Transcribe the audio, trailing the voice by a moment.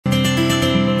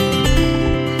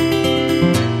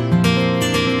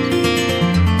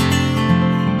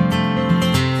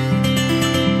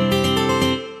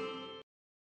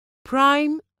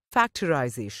prime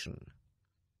factorization.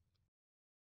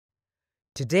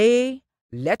 Today,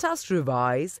 let us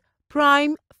revise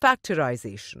prime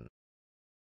factorization.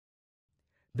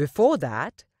 Before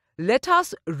that, let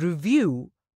us review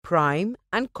prime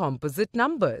and composite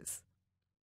numbers.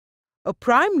 A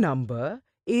prime number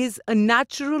is a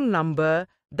natural number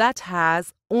that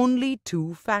has only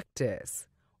two factors,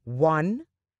 1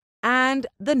 and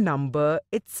the number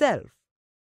itself.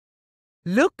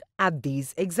 Look at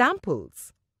these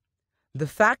examples. The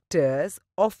factors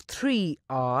of 3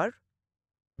 are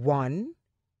 1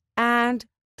 and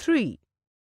 3.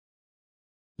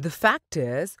 The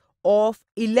factors of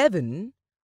 11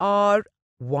 are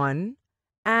 1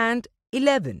 and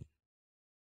 11.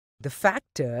 The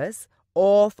factors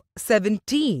of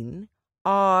 17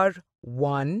 are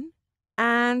 1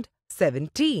 and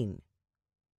 17.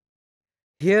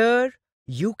 Here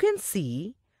you can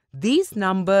see these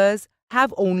numbers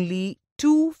have only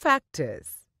two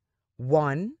factors,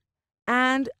 1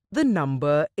 and the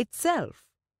number itself.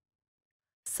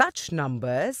 Such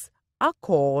numbers are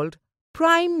called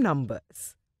prime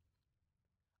numbers.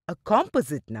 A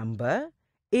composite number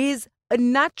is a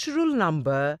natural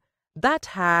number that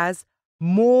has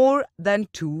more than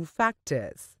two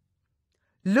factors.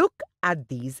 Look at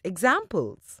these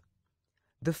examples.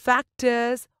 The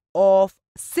factors of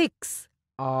 6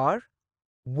 are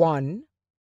 1,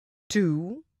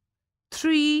 2,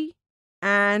 3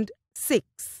 and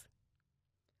 6.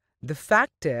 The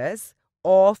factors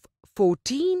of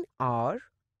 14 are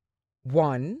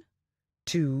 1,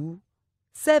 2,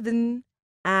 7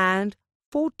 and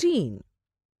 14.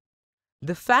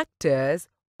 The factors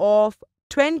of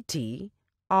 20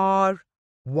 are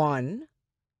 1,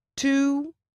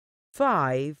 2,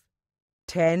 5,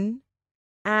 10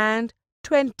 and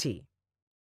 20.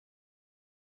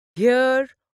 Here,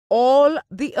 all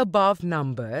the above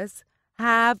numbers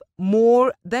have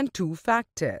more than two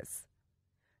factors.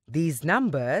 These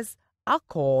numbers are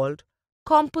called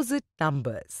composite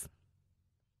numbers.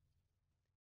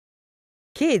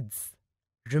 Kids,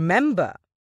 remember,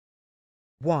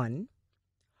 1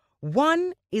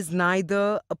 is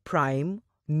neither a prime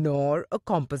nor a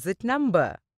composite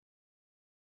number.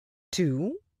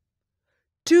 2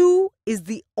 is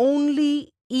the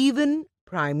only even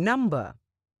prime number.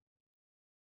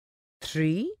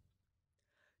 3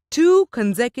 two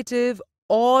consecutive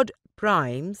odd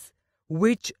primes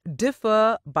which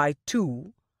differ by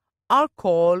 2 are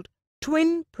called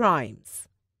twin primes.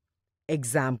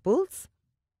 Examples: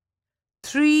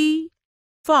 3,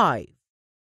 5,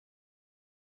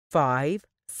 5,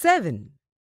 7,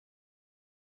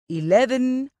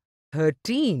 11,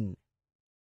 13,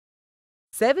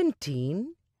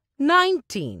 17,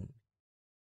 19.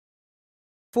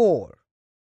 4.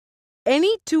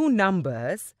 Any two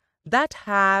numbers that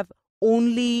have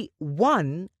only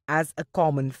 1 as a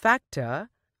common factor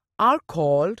are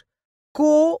called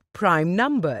co-prime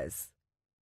numbers.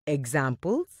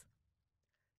 Examples: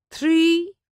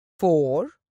 3,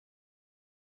 4,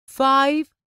 5,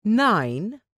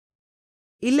 9,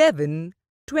 11,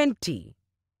 20.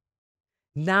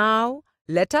 Now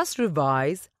let us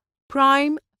revise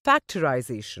prime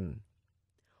factorization.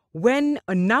 When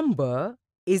a number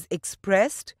is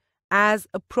expressed as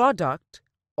a product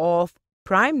of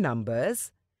prime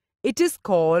numbers, it is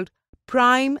called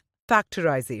prime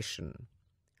factorization.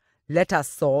 Let us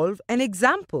solve an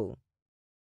example.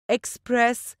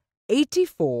 Express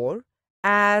 84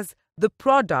 as the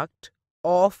product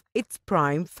of its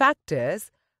prime factors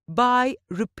by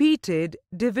repeated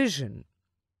division.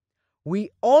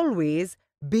 We always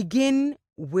begin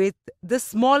with the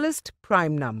smallest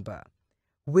prime number,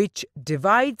 which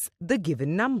divides the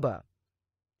given number.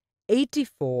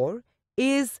 84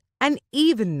 is an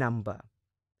even number.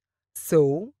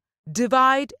 So,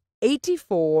 divide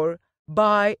 84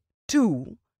 by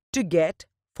 2 to get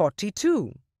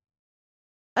 42.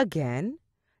 Again,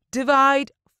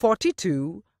 divide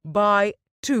 42 by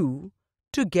 2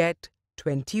 to get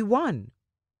 21.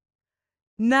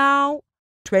 Now,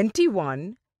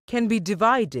 21 can be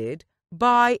divided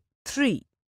by 3.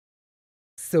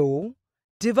 So,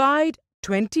 divide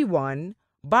 21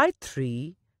 by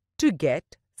 3 to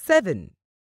get 7.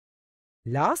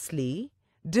 Lastly,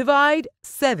 divide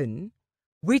 7,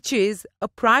 which is a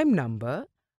prime number,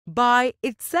 by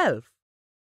itself.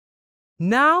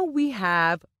 Now we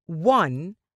have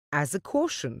 1 as a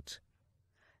quotient.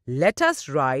 Let us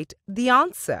write the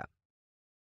answer.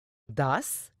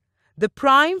 Thus, the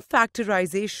prime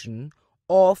factorization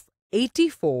of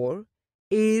 84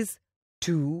 is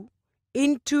 2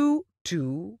 into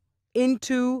 2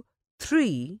 into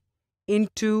 3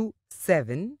 into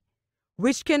 7,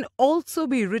 which can also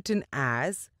be written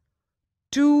as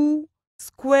 2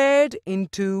 squared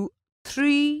into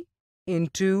 3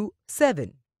 into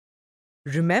 7.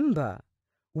 Remember,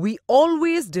 we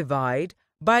always divide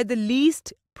by the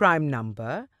least prime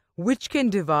number, which can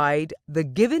divide the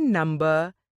given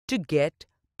number to get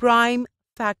prime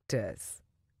factors.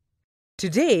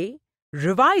 Today,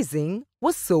 revising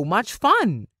was so much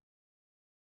fun.